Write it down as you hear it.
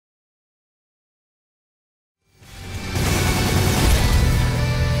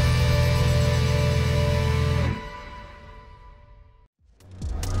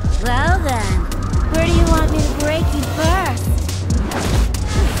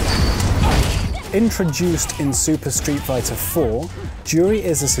Introduced in Super Street Fighter 4, Juri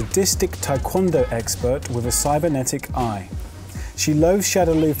is a sadistic taekwondo expert with a cybernetic eye. She loathes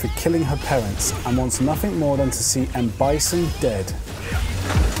Shadow Liu for killing her parents and wants nothing more than to see M. Bison dead.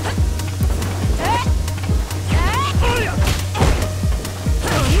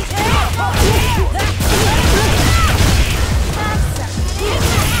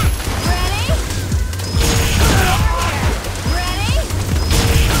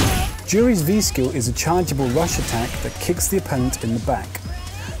 Juri's V-skill is a chargeable rush attack that kicks the opponent in the back.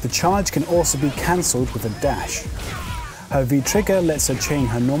 The charge can also be cancelled with a dash. Her V-trigger lets her chain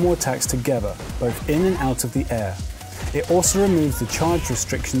her normal attacks together, both in and out of the air. It also removes the charge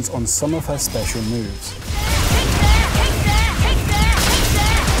restrictions on some of her special moves.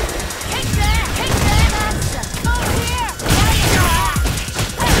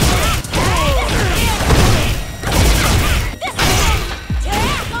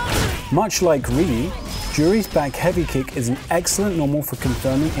 Much like Ryu, Juri's back heavy kick is an excellent normal for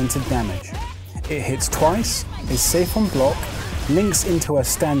confirming into damage. It hits twice, is safe on block, links into a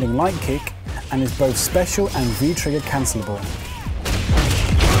standing light kick, and is both special and V-trigger cancelable.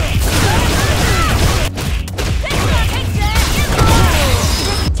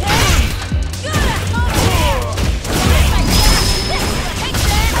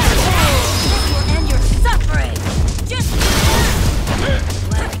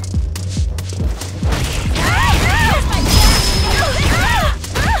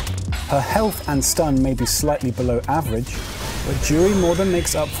 Her health and stun may be slightly below average, but Juri more than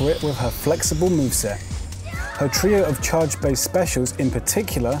makes up for it with her flexible moveset. Her trio of charge-based specials in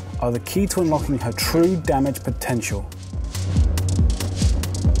particular are the key to unlocking her true damage potential.